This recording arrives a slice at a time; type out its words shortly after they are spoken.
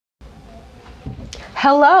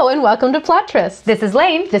Hello and welcome to Plottress. This is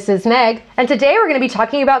Lane. This is Meg. And today we're going to be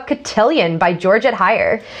talking about Cotillion by Georgette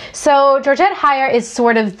Heyer. So Georgette Heyer is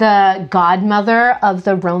sort of the godmother of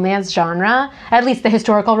the romance genre, at least the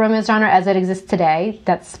historical romance genre as it exists today.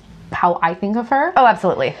 That's how I think of her. Oh,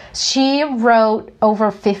 absolutely. She wrote over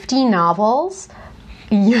 50 novels.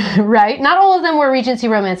 Right? Not all of them were Regency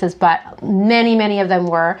romances, but many of them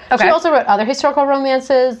were. Okay. She also wrote other historical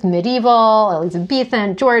romances, medieval,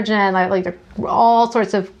 Elizabethan, Georgian, like all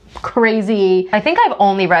sorts of crazy. I think I've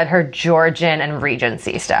only read her Georgian and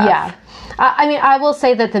Regency stuff. Yeah. I mean, I will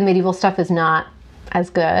say that the medieval stuff is not as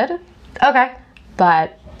good, Okay.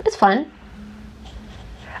 but it's fun.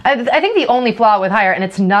 I think the only flaw with Heyer, and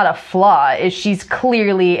it's not a flaw, is she's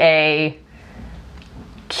clearly a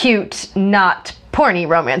cute, not porny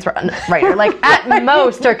romance writer. Like, at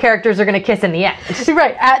most, her characters are going to kiss in the end.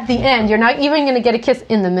 Right, at the end. You're not even going to get a kiss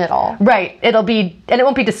in the middle. Right. It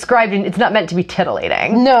won't be described, and it's not meant to be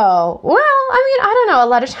titillating. No. Well, I mean, I don't know. A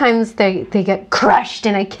lot of times they get crushed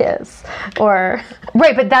in a kiss. Or...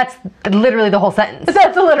 Right, but that's literally the whole sentence.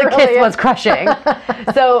 That's literally the kiss was crushing.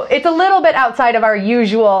 So it's a little bit outside of our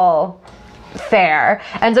usual fare.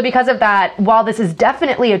 And so because of that, while this is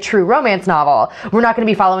definitely a true romance novel, we're not going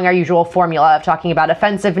to be following our usual formula of talking about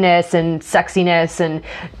offensiveness and sexiness and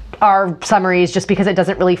our summaries, just because it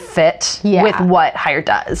doesn't really fit with what Heyer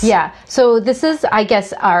does. Yeah. So this is, I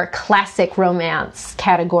guess, our classic romance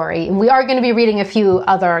category. And we are going to be reading a few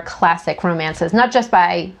other classic romances, not just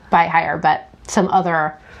by Heyer, but some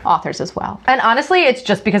other authors as well. And honestly, it's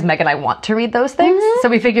just because Meg and I want to read those things. So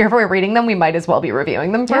we figure if we're reading them, we might as well be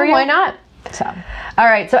reviewing them for you. Why not? So, all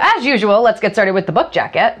right. So as usual, let's get started with the book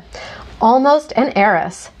jacket. Almost an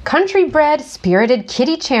heiress. Country-bred, spirited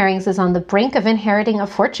Kitty Charings is on the brink of inheriting a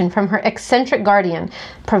fortune from her eccentric guardian,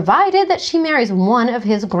 provided that she marries one of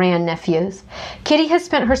his grandnephews. Kitty has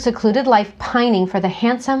spent her secluded life pining for the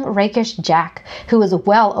handsome, rakish Jack, who is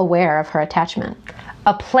well aware of her attachment.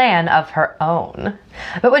 A plan of her own.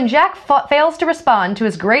 But when Jack fails to respond to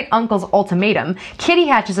his great-uncle's ultimatum, Kitty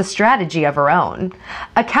hatches a strategy of her own.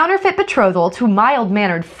 A counterfeit betrothal to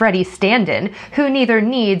mild-mannered Freddie Standen, who neither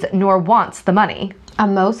needs nor wants the money. A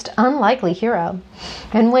most unlikely hero.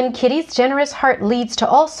 And when Kitty's generous heart leads to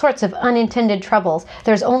all sorts of unintended troubles,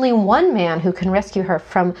 there's only one man who can rescue her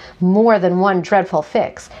from more than one dreadful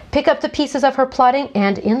fix, pick up the pieces of her plotting,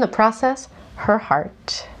 and in the process, her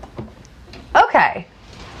heart. Okay.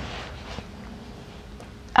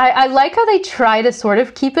 I like how they try to sort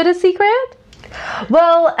of keep it a secret.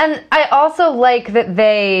 Well, and I also like that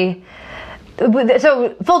they...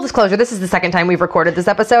 So, full disclosure, this is the second time we've recorded this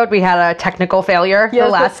episode. We had a technical failure the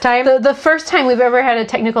last time. The first time we've ever had a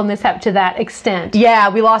technical mishap to that extent. Yeah,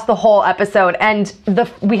 we lost the whole episode, and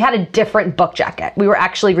we had a different book jacket. We were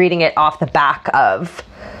actually reading it off the back of...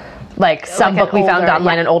 like some book we found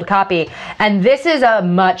online, an old copy. And this is a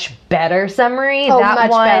much better summary. Oh, that much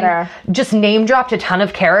one better. Just name dropped a ton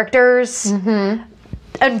of characters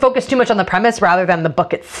and focused too much on the premise rather than the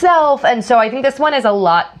book itself. And so I think this one is a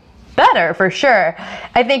lot better for sure.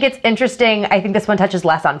 I think it's interesting. I think this one touches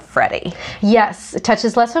less on Freddie. Yes, it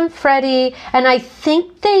touches less on Freddie. And I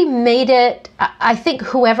think they made it, I think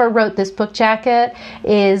whoever wrote this book jacket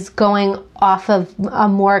is going off of a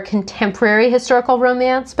more contemporary historical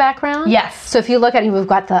romance background. Yes. So if you look at it, we've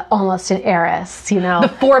got the almost an heiress, you know. The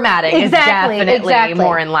formatting is definitely exactly.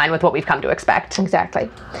 more in line with what we've come to expect. Exactly.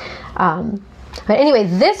 But anyway,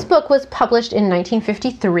 this book was published in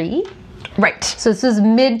 1953. Right. So this is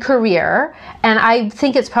mid-career, and I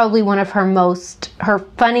think it's probably one of her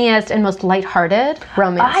funniest and most lighthearted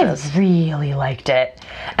romances. I really liked it.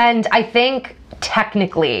 And I think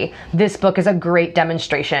technically this book is a great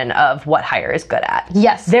demonstration of what Heyer is good at.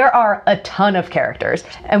 Yes. There are a ton of characters,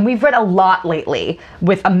 and we've read a lot lately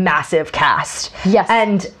with a massive cast. Yes.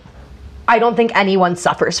 And I don't think anyone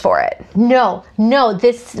suffers for it. No.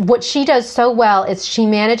 What she does so well is she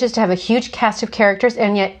manages to have a huge cast of characters,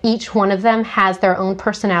 and yet each one of them has their own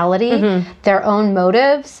personality, their own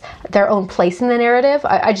motives, their own place in the narrative.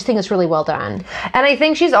 I just think it's really well done. And I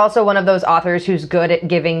think she's also one of those authors who's good at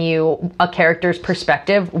giving you a character's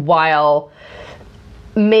perspective while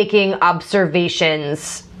making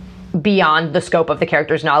observations beyond the scope of the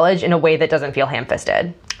character's knowledge in a way that doesn't feel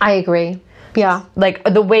ham-fisted. I agree. Yeah. Like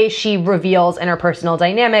the way she reveals interpersonal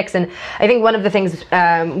dynamics. And I think one of the things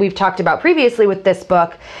we've talked about previously with this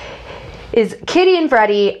book is Kitty and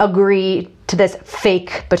Freddie agree to this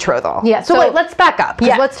fake betrothal. Yeah. So wait, let's back up.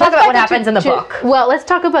 Yeah. Let's talk about what happens in the book. Well, let's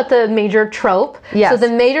talk about the major trope. Yes. So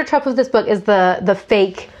the major trope of this book is the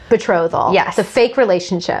fake betrothal. Yes. The fake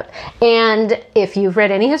relationship. And if you've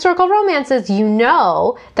read any historical romances, you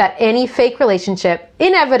know that any fake relationship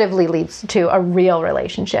inevitably leads to a real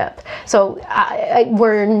relationship. So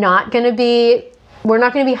we're not going to be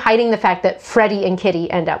hiding the fact that Freddie and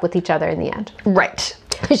Kitty end up with each other in the end. Right.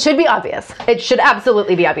 It should be obvious. It should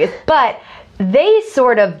absolutely be obvious. But they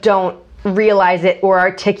sort of don't realize it or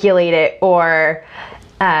articulate it or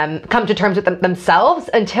come to terms with themselves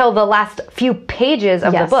until the last few pages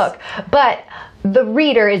of the book. But the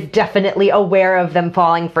reader is definitely aware of them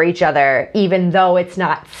falling for each other, even though it's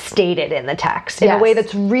not stated in the text in a way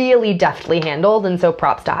that's really deftly handled, and so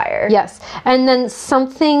props to Heyer. Yes. And then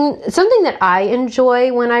something that I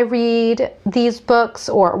enjoy when I read these books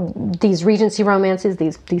or these Regency romances,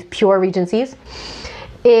 these pure Regencies,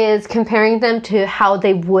 is comparing them to how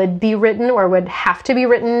they would be written or would have to be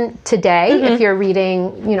written today if you're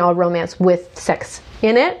reading, a romance with sex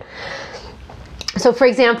in it. So, for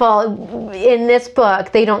example, in this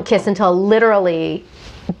book, they don't kiss until literally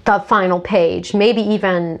the final page, maybe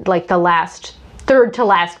even like the third to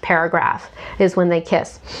last paragraph is when they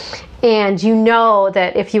kiss. And you know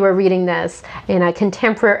that if you were reading this in a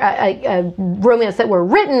contemporary a romance that were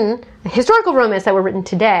written, a historical romance that were written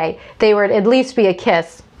today, they would at least be a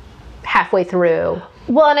kiss halfway through.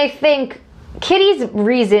 Well, and I think Kitty's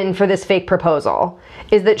reason for this fake proposal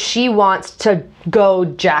is that she wants to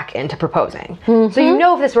goad Jack into proposing. So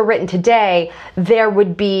if this were written today, there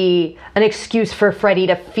would be an excuse for Freddie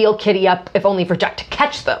to feel Kitty up, if only for Jack to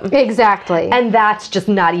catch them. Exactly. And that's just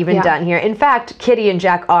not even done here. In fact, Kitty and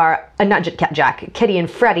Jack are, Kitty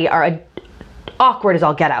and Freddie are awkward as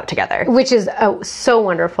all get out together. Which is so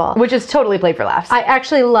wonderful. Which is totally played for laughs. I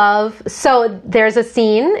actually love, so there's a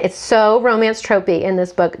scene, it's so romance tropey in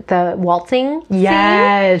this book, the waltzing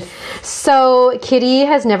Yes. scene. So Kitty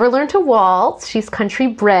has never learned to waltz. She's country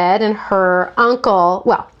bred, and her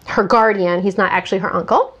uncle, her guardian, he's not actually her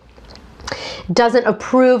uncle, doesn't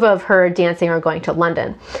approve of her dancing or going to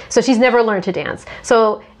London. So she's never learned to dance.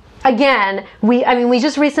 So again, we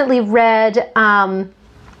just recently read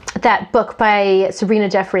that book by Sabrina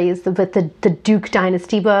Jeffries, the Duke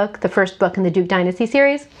Dynasty book, the first book in the Duke Dynasty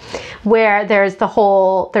series, where there's the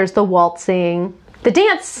waltzing, the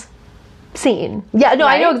dance scene. Yeah, no,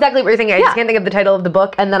 right? I know exactly what you're thinking. I just can't think of the title of the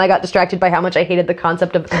book, and then I got distracted by how much I hated the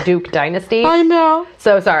concept of Duke Dynasty. I know.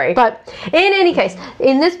 So sorry. But in any case,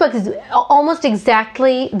 in this book is almost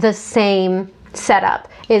exactly the same setup,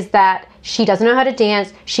 is that she doesn't know how to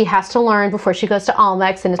dance. She has to learn before she goes to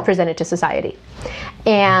Almex and is presented to society.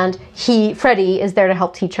 And Freddie is there to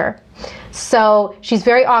help teach her. So she's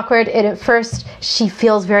very awkward, and at first she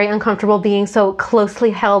feels very uncomfortable being so closely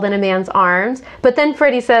held in a man's arms. But then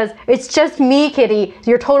Freddie says, "It's just me, Kitty.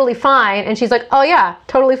 You're totally fine." And she's like, "Oh yeah,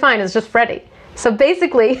 totally fine. It's just Freddie." So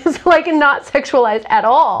basically, it's like not sexualized at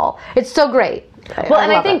all. It's so great.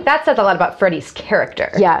 I think that says a lot about Freddie's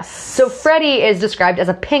character. Yes. So Freddie is described as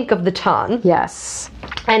a pink of the tongue. Yes.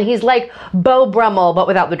 And he's like Beau Brummel, but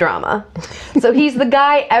without the drama. So he's the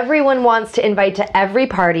guy everyone wants to invite to every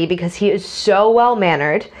party because he is so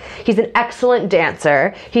well-mannered. He's an excellent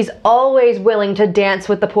dancer. He's always willing to dance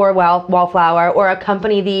with the poor wallflower or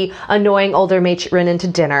accompany the annoying older matron into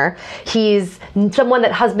dinner. He's someone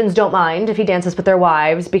that husbands don't mind if he dances with their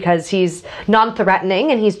wives because he's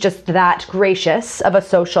non-threatening and he's just that gracious of a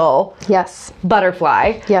social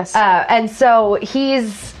butterfly. Yes. And so he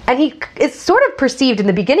is sort of perceived in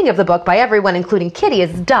the beginning of the book by everyone, including Kitty,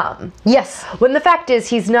 as dumb. Yes. When the fact is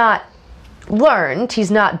he's not learned, he's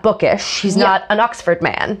not bookish, he's not an Oxford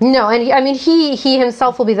man. No, and he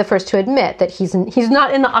himself will be the first to admit that he's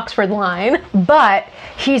not in the Oxford line. But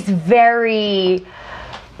he's very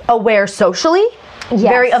aware socially. Yes.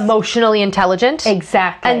 Very emotionally intelligent.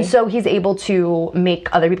 Exactly. And so he's able to make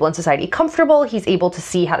other people in society comfortable. He's able to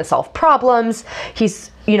see how to solve problems. He's,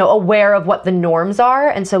 aware of what the norms are,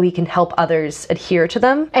 and so he can help others adhere to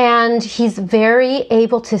them. And he's very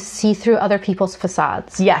able to see through other people's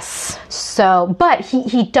facades. Yes. So, but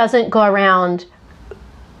he doesn't go around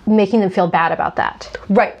making them feel bad about that.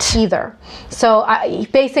 Right. Either. So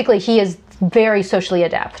basically he is very socially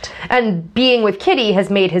adept. And being with Kitty has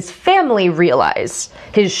made his family realize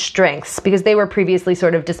his strengths because they were previously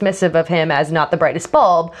sort of dismissive of him as not the brightest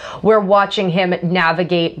bulb. We're watching him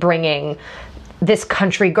navigate bringing this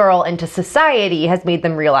country girl into society has made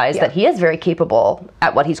them realize that he is very capable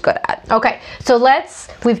at what he's good at. Okay, so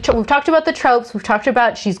we've talked about the tropes. We've talked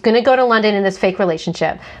about she's going to go to London in this fake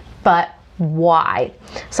relationship. But why.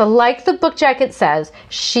 So like the book jacket says,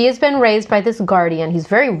 she has been raised by this guardian. He's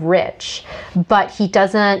very rich, but he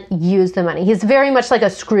doesn't use the money. He's very much like a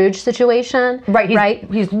Scrooge situation. Right.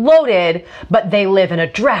 He's loaded, but they live in a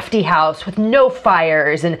drafty house with no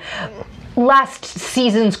fires and last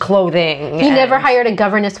season's clothing. He never hired a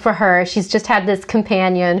governess for her. She's just had this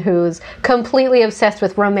companion who's completely obsessed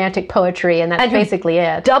with romantic poetry, and that's basically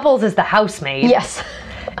it. Doubles as the housemaid. Yes.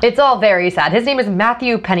 It's all very sad. His name is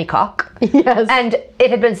Matthew Pennycock. Yes. And it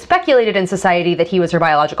had been speculated in society that he was her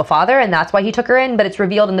biological father, and that's why he took her in, but it's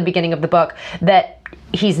revealed in the beginning of the book that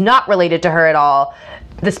he's not related to her at all.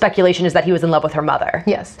 The speculation is that he was in love with her mother.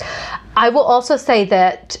 Yes. I will also say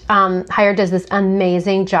that Heyer does this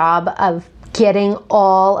amazing job of getting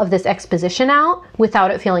all of this exposition out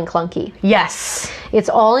without it feeling clunky. Yes. It's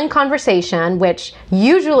all in conversation, which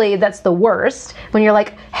usually that's the worst. When you're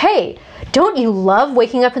like, hey, don't you love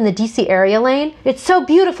waking up in the DC area lane? It's so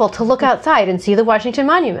beautiful to look outside and see the Washington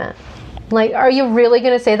Monument. Like, are you really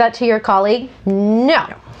going to say that to your colleague?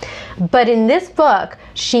 No. But in this book,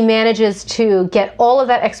 she manages to get all of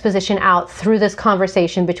that exposition out through this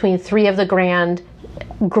conversation between three of the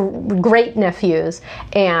great nephews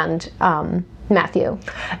and Matthew.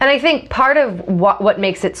 And I think part of what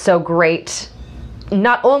makes it so great,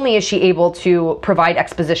 not only is she able to provide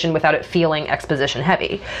exposition without it feeling exposition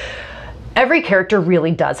heavy, every character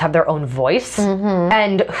really does have their own voice,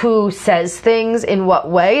 and who says things in what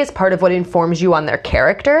way is part of what informs you on their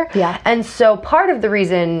character. Yeah. And so part of the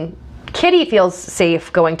reason Kitty feels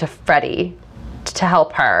safe going to Freddie to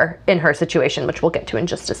help her in her situation, which we'll get to in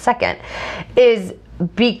just a second, is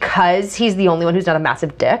because he's the only one who's not a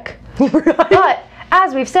massive dick. Right. But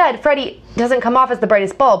as we've said, Freddie doesn't come off as the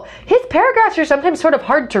brightest bulb. His paragraphs are sometimes sort of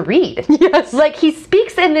hard to read. Yes. Like, he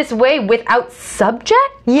speaks in this way without subject.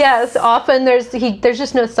 Yes, often there's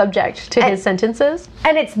just no subject to his sentences.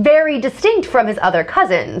 And it's very distinct from his other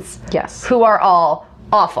cousins. Yes. Who are all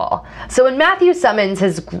awful. So when Matthew summons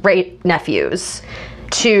his great nephews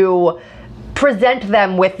to present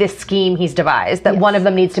them with this scheme he's devised, that one of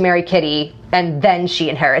them needs to marry Kitty, and then she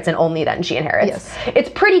inherits, and only then she inherits. Yes. It's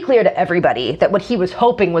pretty clear to everybody that what he was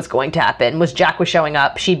hoping was going to happen was Jack was showing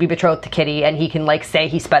up, she'd be betrothed to Kitty, and he can, like, say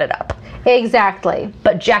he sped it up. Exactly.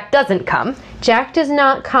 But Jack doesn't come. Jack does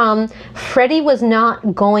not come. Freddie was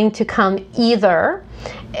not going to come either,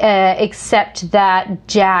 except that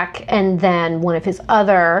Jack and then one of his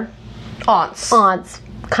other aunts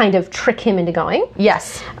kind of trick him into going.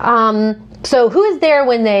 Yes. So who is there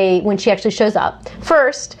when she actually shows up?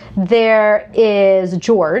 First, there is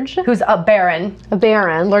George, who's a baron,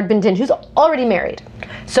 Lord Bendin, who's already married.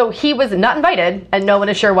 So he was not invited, and no one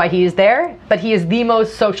is sure why he is there, but he is the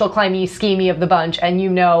most social climby, schemy of the bunch, and you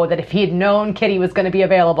know that if he had known Kitty was going to be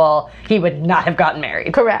available, he would not have gotten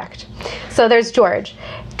married. Correct. So there's George.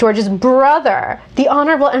 George's brother, the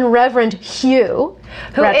Honorable and Reverend Hugh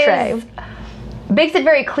Rattray, makes it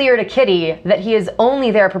very clear to Kitty that he is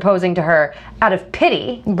only there proposing to her out of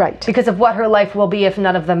pity. Right. Because of what her life will be if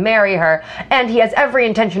none of them marry her. And he has every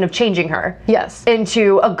intention of changing her. Yes.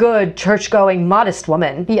 Into a good, church-going, modest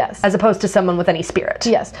woman. Yes. As opposed to someone with any spirit.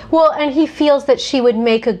 Yes. Well, and he feels that she would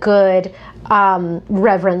make a good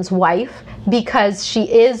reverend's wife because she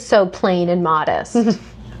is so plain and modest.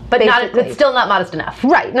 But still not modest enough.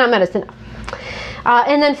 Right, not modest enough.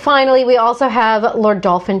 And then finally, we also have Lord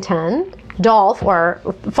Dolphinton. Dolph, or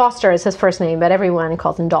Foster is his first name, but everyone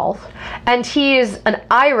calls him Dolph. And he is an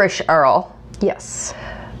Irish earl. Yes.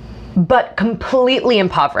 But completely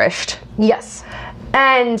impoverished. Yes.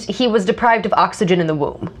 And he was deprived of oxygen in the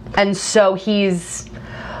womb. And so he's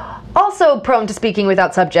also prone to speaking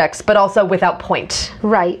without subjects, but also without point.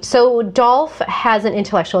 Right. So Dolph has an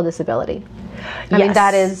intellectual disability. I mean,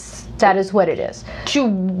 that is what it is.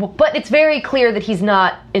 But it's very clear that he's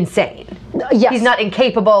not insane. Yes. He's not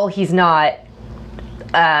incapable. He's not...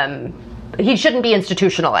 he shouldn't be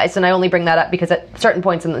institutionalized. And I only bring that up because at certain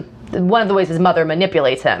points in one of the ways his mother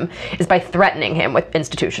manipulates him is by threatening him with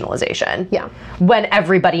institutionalization. Yeah. When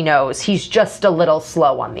everybody knows he's just a little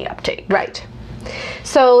slow on the uptake. Right.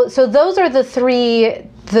 So those are the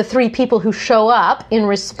three people who show up in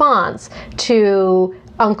response to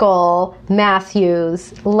Uncle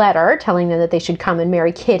Matthew's letter telling them that they should come and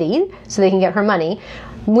marry Kitty so they can get her money,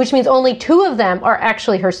 which means only two of them are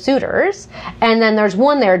actually her suitors. And then there's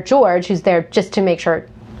one there, George, who's there just to make sure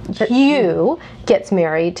Hugh gets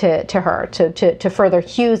married to her, to further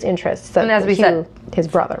Hugh's interests. And as we said, his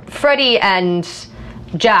brother. Freddie and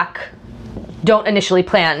Jack don't initially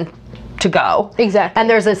plan to go. Exactly. And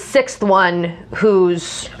there's a sixth one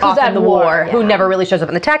who's off in the war, who never really shows up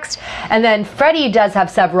in the text. And then Freddie does have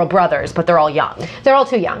several brothers, but they're all young. They're all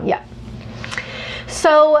too young, yeah.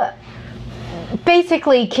 So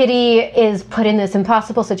basically, Kitty is put in this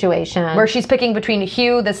impossible situation. Where she's picking between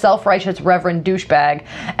Hugh, the self-righteous reverend douchebag,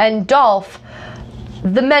 and Dolph,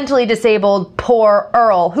 the mentally disabled poor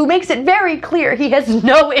Earl, who makes it very clear he has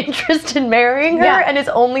no interest in marrying her and is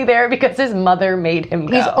only there because his mother made him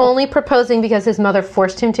go. He's only proposing because his mother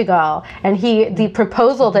forced him to go, and the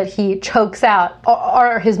proposal that he chokes out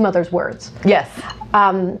are his mother's words. Yes.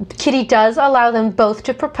 Kitty does allow them both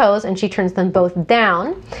to propose, and she turns them both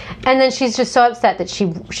down, and then she's just so upset that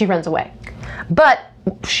she runs away. But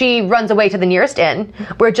she runs away to the nearest inn,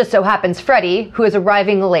 where it just so happens Freddie, who is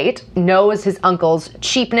arriving late, knows his uncle's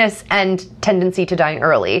cheapness and tendency to dine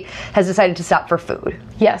early, has decided to stop for food.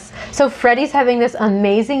 Yes. So Freddie's having this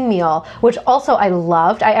amazing meal, which also I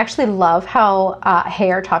loved. I actually love how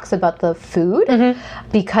Hare talks about the food,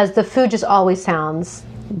 because the food just always sounds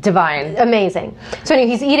divine. Amazing. So anyway,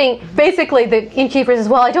 he's eating, basically the innkeeper says,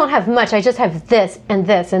 well, I don't have much, I just have this and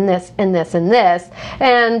this and this and this and this.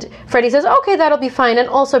 And Freddie says, okay, that'll be fine, and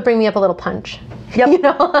also bring me up a little punch. Yep. You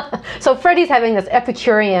know? So Freddie's having this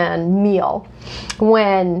Epicurean meal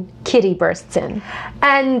when Kitty bursts in.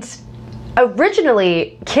 And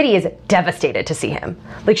originally, Kitty is devastated to see him.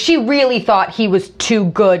 Like, she really thought he was too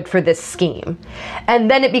good for this scheme. And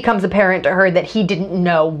then it becomes apparent to her that he didn't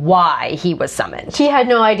know why he was summoned. He had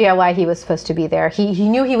no idea why he was supposed to be there. He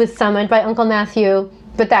knew he was summoned by Uncle Matthew,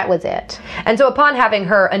 but that was it. And so upon having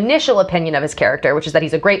her initial opinion of his character, which is that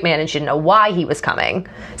he's a great man and she didn't know why he was coming,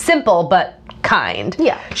 simple but kind,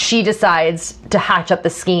 she decides to hatch up the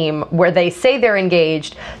scheme where they say they're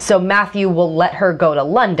engaged, so Matthew will let her go to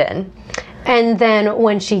London. And then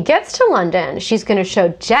when she gets to London, she's going to show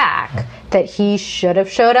Jack that he should have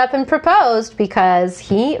showed up and proposed because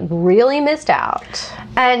he really missed out.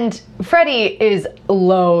 And Freddie is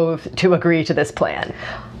loath to agree to this plan.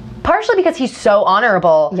 Partially because he's so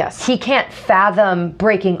honorable, he can't fathom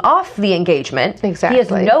breaking off the engagement. Exactly. He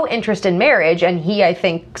has no interest in marriage, and he, I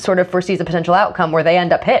think, sort of foresees a potential outcome where they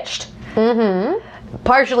end up hitched.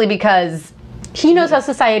 Partially because he knows how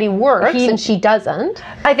society works, and she doesn't.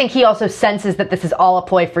 I think he also senses that this is all a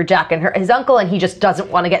ploy for Jack and his uncle, and he just doesn't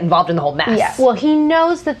want to get involved in the whole mess. Yeah. Well, he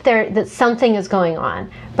knows that that something is going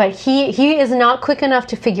on, but he is not quick enough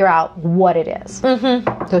to figure out what it is.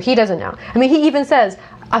 So he doesn't know. I mean, he even says,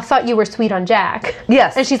 I thought you were sweet on Jack.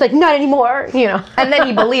 Yes. And she's like, not anymore, you know. And then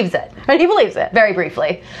he believes it. And he believes it. Very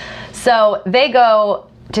briefly. So they go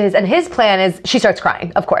to his plan is, she starts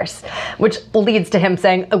crying, of course, which leads to him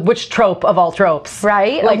saying, which trope of all tropes?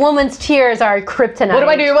 Right? Like, a woman's tears are kryptonite. What do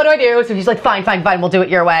I do? What do I do? So he's like, fine, we'll do it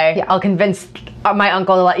your way. Yeah. I'll convince my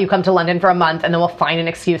uncle to let you come to London for a month, and then we'll find an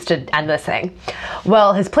excuse to end this thing.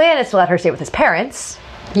 Well, his plan is to let her stay with his parents.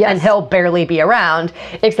 Yes. And he'll barely be around,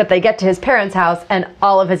 except they get to his parents' house and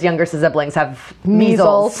all of his younger siblings have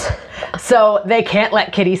measles. So they can't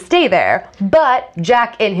let Kitty stay there. But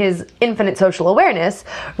Jack, in his infinite social awareness,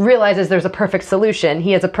 realizes there's a perfect solution.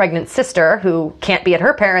 He has a pregnant sister who can't be at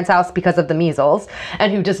her parents' house because of the measles,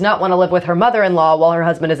 and who does not want to live with her mother-in-law while her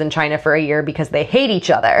husband is in China for a year because they hate each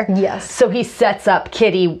other. Yes. So he sets up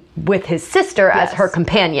Kitty with his sister as her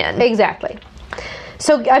companion. Exactly.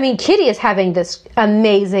 So, I mean, Kitty is having this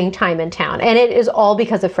amazing time in town, and it is all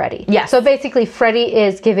because of Freddie. Yes. So basically, Freddie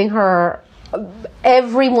is giving her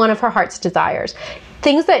every one of her heart's desires.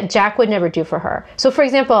 Things that Jack would never do for her. So, for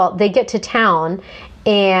example, they get to town,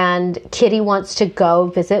 and Kitty wants to go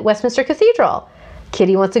visit Westminster Cathedral.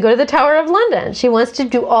 Kitty wants to go to the Tower of London. She wants to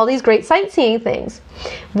do all these great sightseeing things,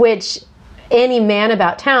 which any man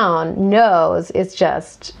about town knows is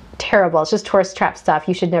just terrible. It's just tourist trap stuff.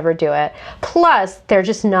 You should never do it. Plus, they're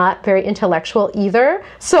just not very intellectual either.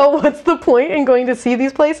 So what's the point in going to see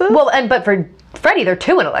these places? Well, but for Freddie, they're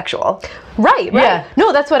too intellectual. Right. Yeah.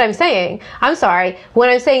 No, that's what I'm saying. I'm sorry. When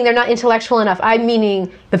I'm saying they're not intellectual enough, I'm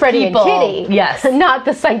meaning the Freddie people. and Kitty. Yes. Not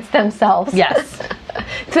the sites themselves. Yes.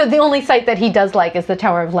 So the only site that he does like is the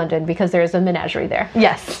Tower of London because there's a menagerie there.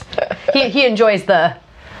 Yes. He enjoys the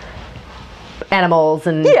animals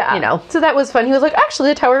and, you know. So that was fun. He was like, actually,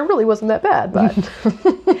 the tower really wasn't that bad.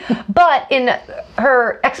 But But in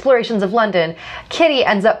her explorations of London, Kitty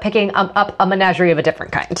ends up picking up a menagerie of a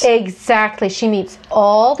different kind. Exactly. She meets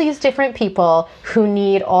all these different people who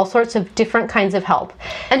need all sorts of different kinds of help.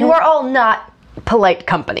 And who are all not polite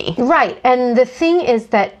company. Right. And the thing is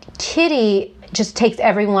that Kitty just takes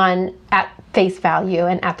everyone at face value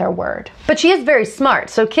and at their word. But she is very smart.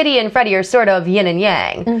 So Kitty and Freddie are sort of yin and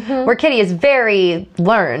yang, where Kitty is very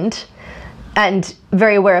learned and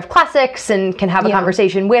very aware of classics and can have a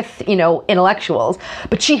conversation with, intellectuals.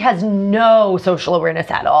 But she has no social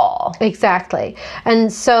awareness at all. Exactly.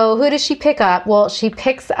 And so who does she pick up? Well, she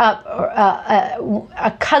picks up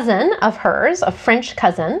a cousin of hers, a French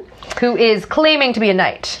cousin. Who is claiming to be a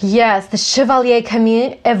knight. Yes, the Chevalier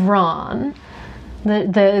Camille Evron.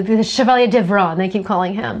 The Chevalier d'Evron, they keep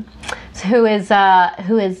calling him. Who is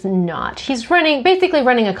not. He's basically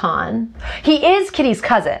running a con. He is Kitty's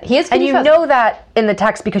cousin. He is Kitty's cousin. And you cousin. know that in the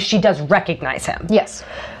text because she does recognize him. Yes.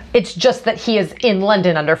 It's just that he is in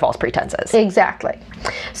London under false pretenses. Exactly.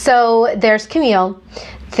 So there's Camille.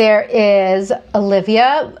 There is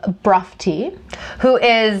Olivia Brofty, who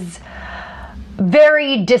is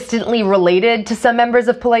very distantly related to some members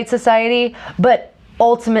of polite society, but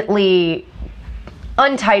ultimately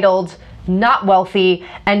untitled, not wealthy,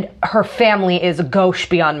 and her family is gauche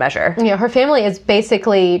beyond measure. Yeah, her family is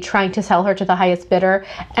basically trying to sell her to the highest bidder,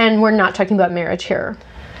 and we're not talking about marriage here.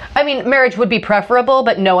 I mean, marriage would be preferable,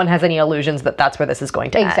 but no one has any illusions that that's where this is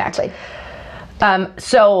going to Exactly. end.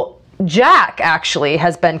 So Jack actually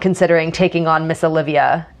has been considering taking on Miss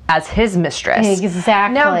Olivia as his mistress.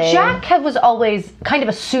 Exactly. Now, Jack was always kind of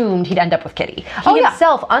assumed he'd end up with Kitty. He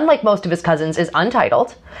himself, unlike most of his cousins, is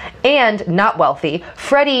untitled and not wealthy.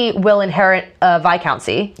 Freddie will inherit a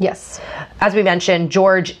viscountcy. Yes. As we mentioned,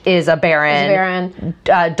 George is a baron.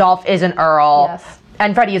 Dolph is an earl. Yes.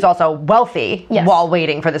 And Freddie is also wealthy while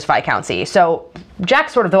waiting for this viscountcy. So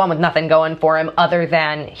Jack's sort of the one with nothing going for him other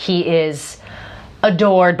than he is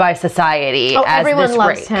adored by society. Oh, as everyone this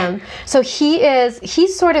loves rake. him. So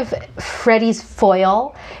he's sort of Freddie's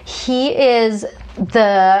foil. He is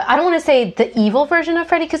I don't want to say the evil version of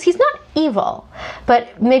Freddie, because he's not evil,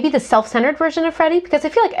 but maybe the self-centered version of Freddie, because I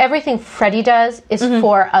feel like everything Freddie does is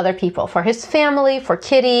for other people, for his family, for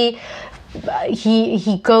Kitty.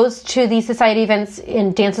 He goes to these society events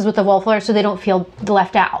and dances with the Wallflowers so they don't feel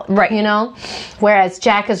left out. Right. Whereas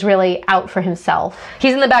Jack is really out for himself.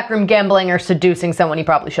 He's in the back room gambling or seducing someone he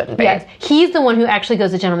probably shouldn't be. Yes. He's the one who actually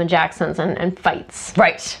goes to Gentleman Jackson's and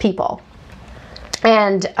fights people.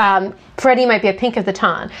 And Freddie might be a pink of the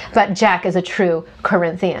ton, but Jack is a true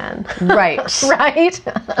Corinthian. Right. Right?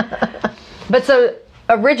 But so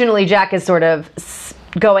originally Jack is sort of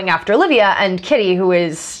going after Olivia, and Kitty, who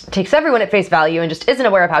takes everyone at face value and just isn't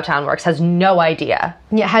aware of how town works, has no idea.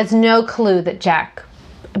 Yeah, has no clue that Jack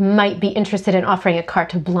might be interested in offering a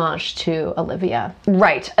carte blanche to Olivia.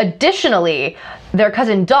 Right. Additionally, their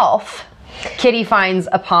cousin Dolph, Kitty finds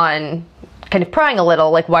upon kind of prying a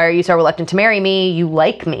little, like, why are you so reluctant to marry me? You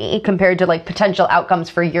like me, compared to, like, potential outcomes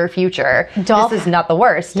for your future. Dolph, this is not the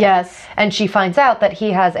worst. Yes. And she finds out that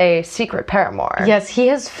he has a secret paramour. Yes, he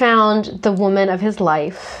has found the woman of his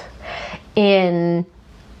life in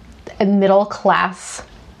a middle-class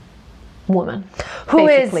woman. Who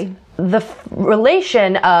basically is the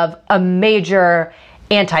relation of a major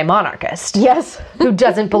anti-monarchist. Yes. Who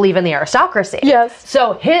doesn't believe in the aristocracy. Yes.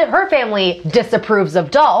 So her family disapproves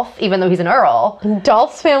of Dolph, even though he's an earl.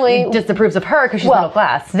 Dolph's family disapproves of her because she's middle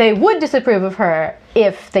class. They would disapprove of her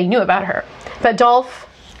if they knew about her. But Dolph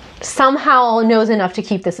somehow knows enough to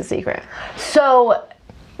keep this a secret. So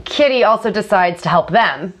Kitty also decides to help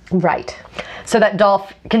them. Right. So that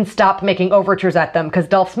Dolph can stop making overtures at them, because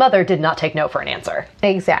Dolph's mother did not take no for an answer.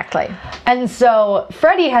 Exactly. And so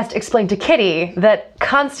Freddie has to explain to Kitty that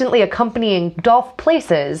constantly accompanying Dolph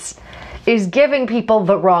places is giving people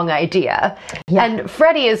the wrong idea. Yeah. And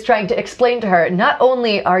Freddie is trying to explain to her, not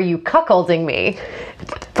only are you cuckolding me,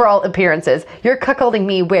 for all appearances, you're cuckolding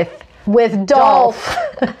me with Dolph.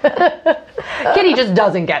 Kitty just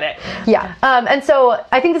doesn't get it. Yeah. And so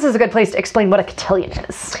I think this is a good place to explain what a cotillion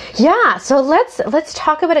is. Yeah. So let's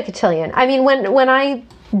talk about a cotillion. I mean, when I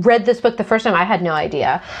read this book the first time, I had no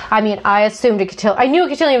idea. I mean, I assumed I knew a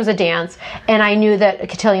cotillion was a dance, and I knew that a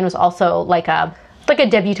cotillion was also like a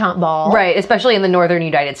debutante ball. Right, especially in the northern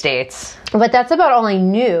United States. But that's about all I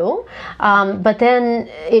knew. But then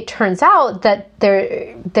it turns out that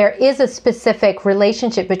there is a specific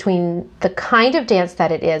relationship between the kind of dance that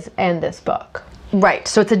it is and this book. Right,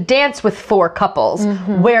 so it's a dance with 4 couples,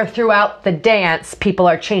 where throughout the dance, people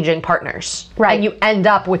are changing partners. Right. And you end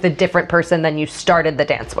up with a different person than you started the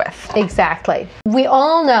dance with. Exactly. We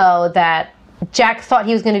all know that Jack thought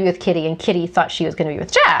he was going to be with Kitty, and Kitty thought she was going to be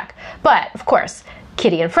with Jack. But, of course,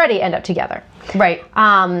 Kitty and Freddie end up together. Right.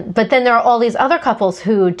 But then there are all these other couples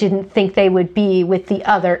who didn't think they would be with the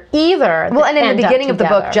other either. Well, and in the beginning of the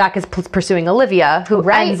book, Jack is pursuing Olivia, who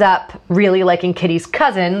ends up really liking Kitty's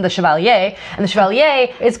cousin, the Chevalier. And the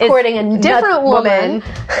Chevalier is courting a different woman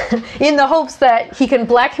in the hopes that he can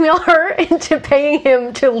blackmail her into paying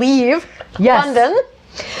him to leave London.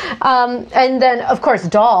 And then, of course,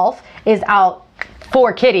 Dolph is out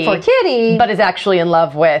for Kitty, but is actually in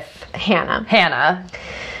love with Hannah.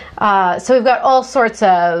 So we've got all sorts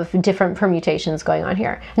of different permutations going on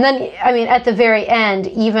here. And then, I mean, at the very end,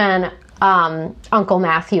 even Uncle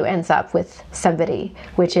Matthew ends up with somebody,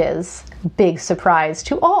 which is big surprise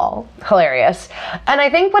to all. Hilarious. And I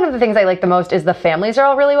think one of the things I like the most is the families are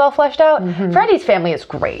all really well fleshed out. Freddie's family is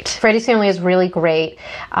great. Freddie's family is really great.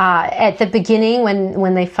 At the beginning,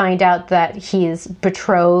 when they find out that he's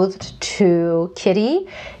betrothed to Kitty,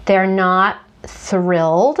 they're not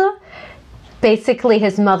thrilled. Basically,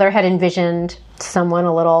 his mother had envisioned someone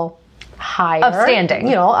a little higher. Of standing.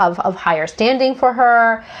 You know, of higher standing for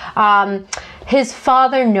her. His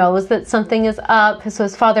father knows that something is up, so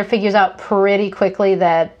his father figures out pretty quickly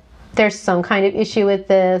that there's some kind of issue with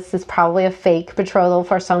this. It's probably a fake betrothal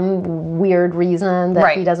for some weird reason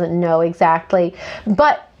that he doesn't know exactly.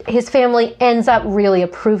 But his family ends up really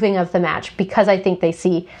approving of the match because I think they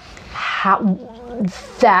see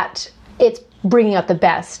that it's bringing out the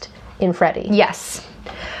best in Freddie. Yes.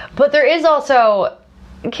 But there is also...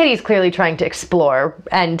 Kitty's clearly trying to explore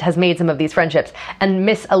and has made some of these friendships. And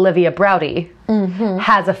Miss Olivia Browdy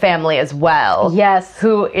has a family as well. Yes.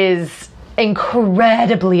 Who is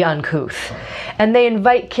incredibly uncouth. And they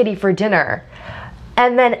invite Kitty for dinner.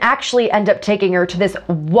 And then actually end up taking her to this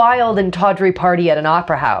wild and tawdry party at an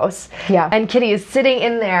opera house. Yeah. And Kitty is sitting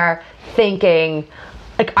in there thinking...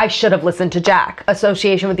 like, I should have listened to Jack.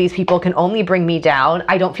 Association with these people can only bring me down.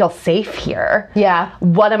 I don't feel safe here. Yeah.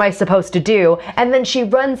 What am I supposed to do? And then she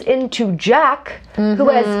runs into Jack, who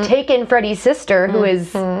has taken Freddie's sister, who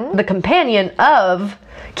is the companion of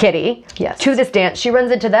Kitty, to this dance. She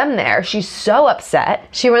runs into them there. She's so upset.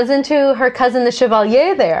 She runs into her cousin, the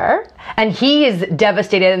Chevalier, there. And he is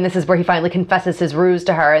devastated, and this is where he finally confesses his ruse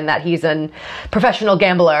to her and that he's a professional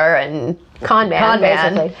gambler and con man.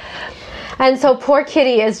 Basically. And so poor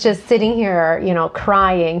Kitty is just sitting here, you know,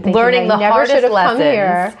 crying, thinking, learning the never hardest should have lessons. come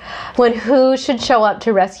here. When who should show up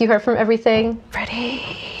to rescue her from everything? Freddie.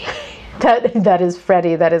 That is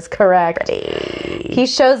Freddie. That is correct. Freddie. He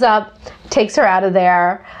shows up, takes her out of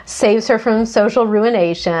there, saves her from social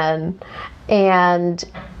ruination, and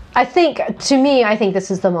I think this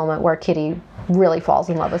is the moment where Kitty really falls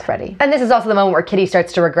in love with Freddie. And this is also the moment where Kitty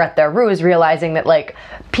starts to regret their ruse, realizing that, like,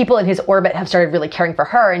 people in his orbit have started really caring for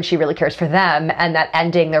her and she really cares for them, and that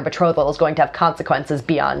ending their betrothal is going to have consequences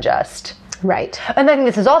beyond just... Right. And I think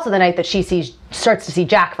this is also the night that she starts to see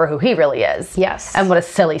Jack for who he really is. Yes. And what a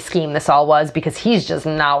silly scheme this all was, because he's just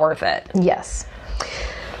not worth it. Yes.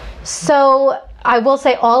 So I will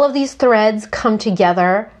say all of these threads come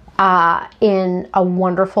together in a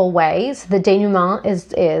wonderful way. So the denouement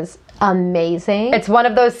is amazing. It's one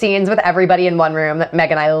of those scenes with everybody in one room that Meg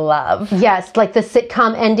and I love. Yes, like the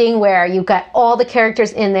sitcom ending where you've got all the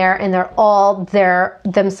characters in there and they're all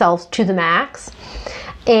themselves to the max.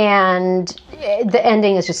 And the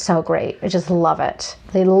ending is just so great. I just love it.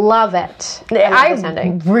 They love it.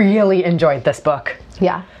 I really enjoyed this book.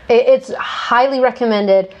 Yeah. It's highly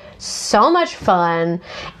recommended. So much fun.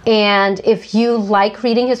 And if you like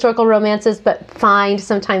reading historical romances but find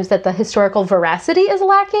sometimes that the historical veracity is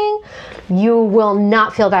lacking, you will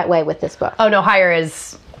not feel that way with this book. Oh no, Hire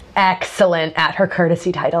is excellent at her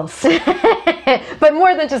courtesy titles. But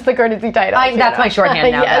more than just the courtesy titles. That's my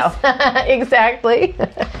shorthand now, though. Exactly.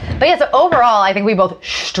 But yeah, so overall, I think we both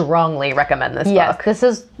strongly recommend this book. This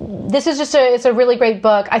is just it's a really great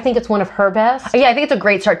book. I think it's one of her best. Yeah, I think it's a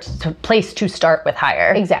great place to start with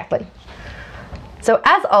Hire. Exactly. So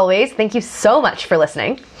as always, thank you so much for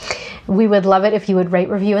listening. We would love it if you would rate,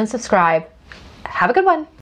 review, and subscribe. Have a good one.